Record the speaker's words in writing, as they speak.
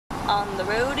on the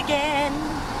road again.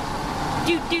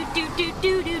 Do do do do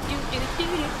do do do do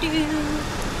do do.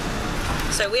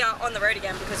 So we are on the road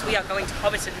again because we are going to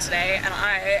Hobbiton today, and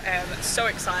I am so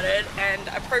excited and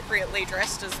appropriately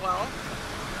dressed as well.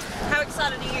 How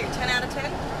excited are you? 10 out of 10?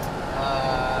 11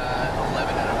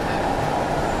 out of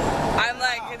 10. I'm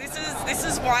like, this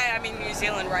is why I'm in New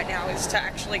Zealand right now, is to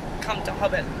actually come to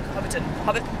Hobbiton.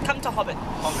 Come to Hobbit.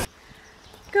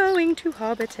 Going to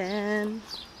Hobbiton.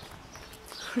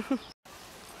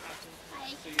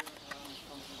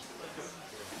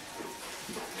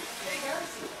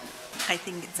 I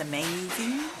think it's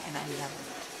amazing and I love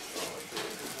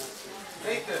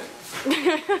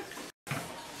it.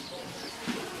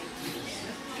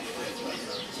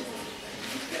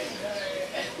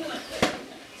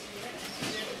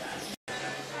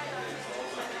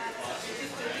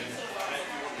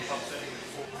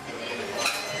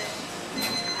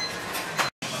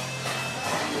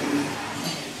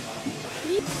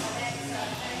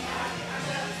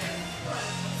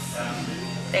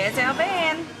 There's our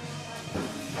van.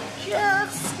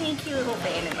 Just sneaky little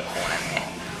van in the corner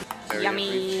there.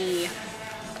 Yummy.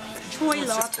 Choi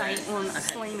latte on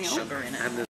soy milk. Sugar in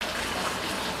it.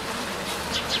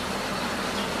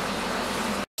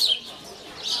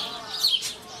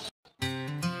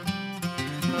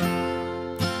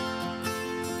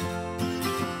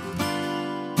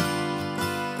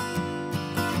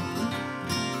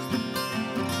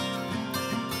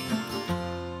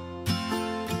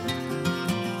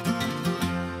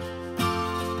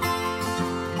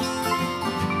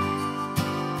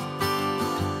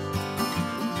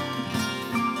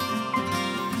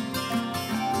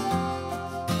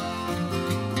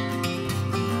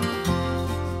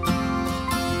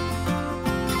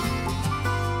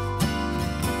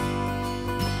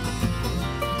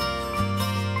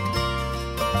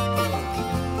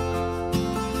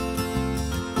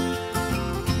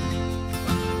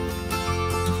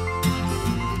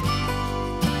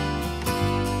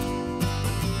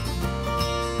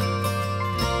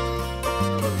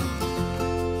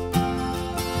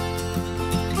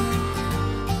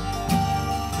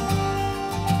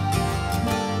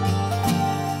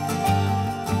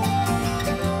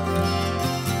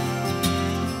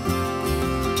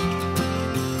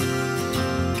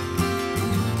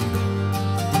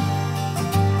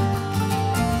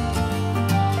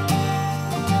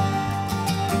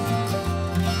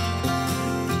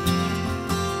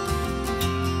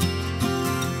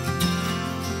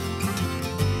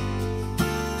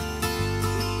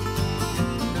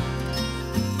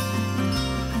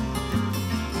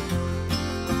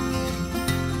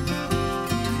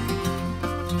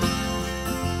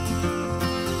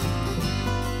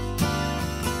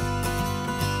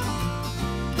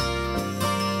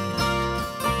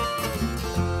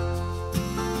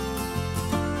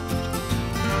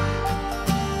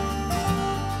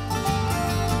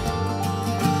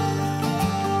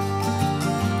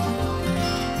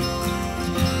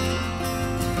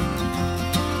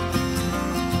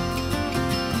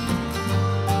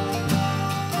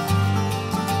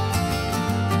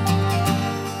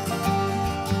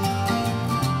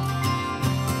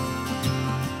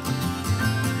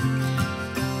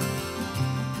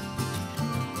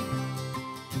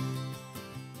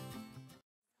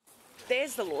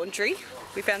 There's the laundry.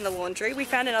 We found the laundry. We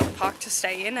found another park to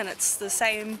stay in, and it's the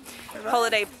same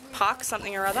holiday park,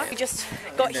 something or other. We just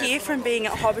got here from being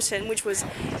at Hobbiton, which was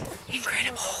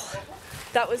incredible.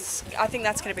 That was, I think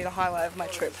that's going to be the highlight of my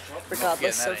trip,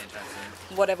 regardless of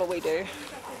whatever we do.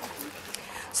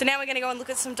 So now we're going to go and look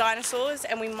at some dinosaurs,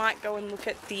 and we might go and look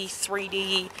at the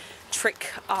 3D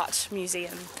trick art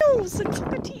museum. Eels and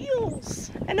cockatiels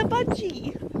and a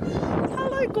budgie.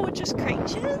 Hello, gorgeous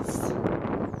creatures.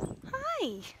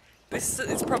 Hi. This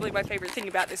is probably my favourite thing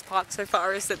about this park so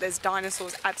far, is that there's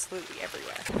dinosaurs absolutely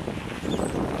everywhere.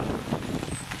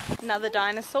 Another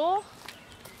dinosaur.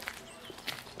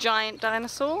 Giant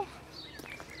dinosaur.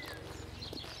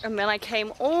 And then I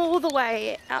came all the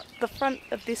way out the front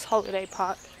of this holiday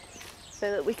park so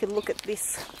that we could look at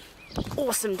this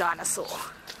awesome dinosaur.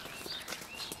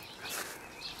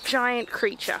 Giant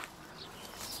creature.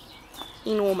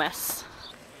 Enormous.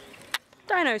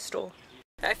 Dino store.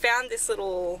 I found this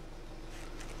little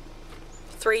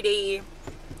 3D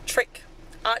trick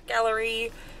art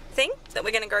gallery thing that we're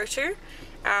going to go to,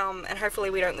 and hopefully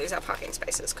we don't lose our parking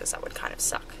spaces, because that would kind of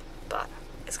suck, but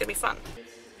it's going to be fun.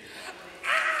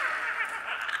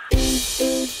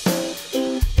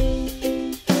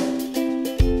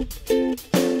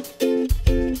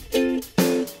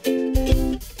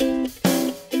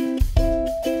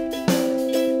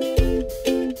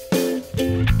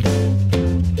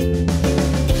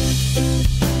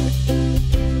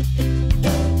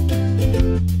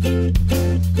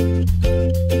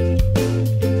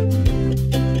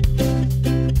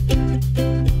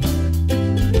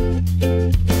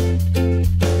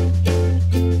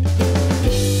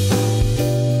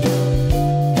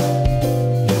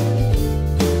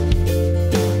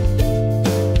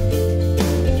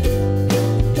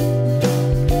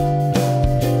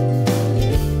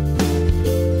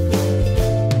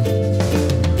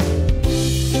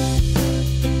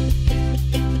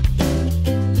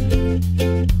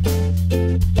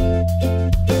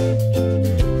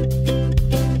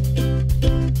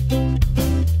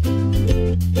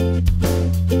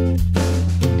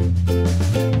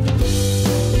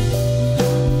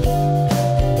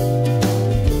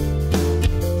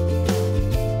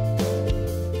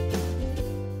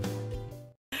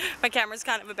 camera's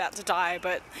kind of about to die,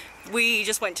 but we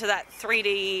just went to that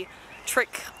 3D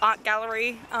trick art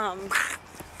gallery, and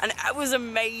it was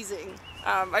amazing.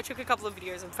 I took a couple of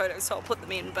videos and photos, so I'll put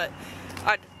them in, but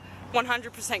I'd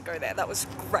 100% go there. That was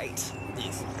great.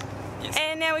 Yes. Yes.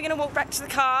 And now we're going to walk back to the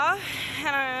car,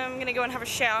 and I'm going to go and have a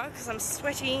shower because I'm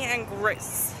sweaty and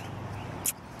gross.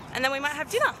 And then we might have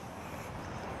dinner.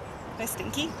 No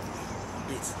stinky?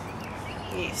 Yes.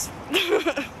 Yes.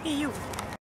 You.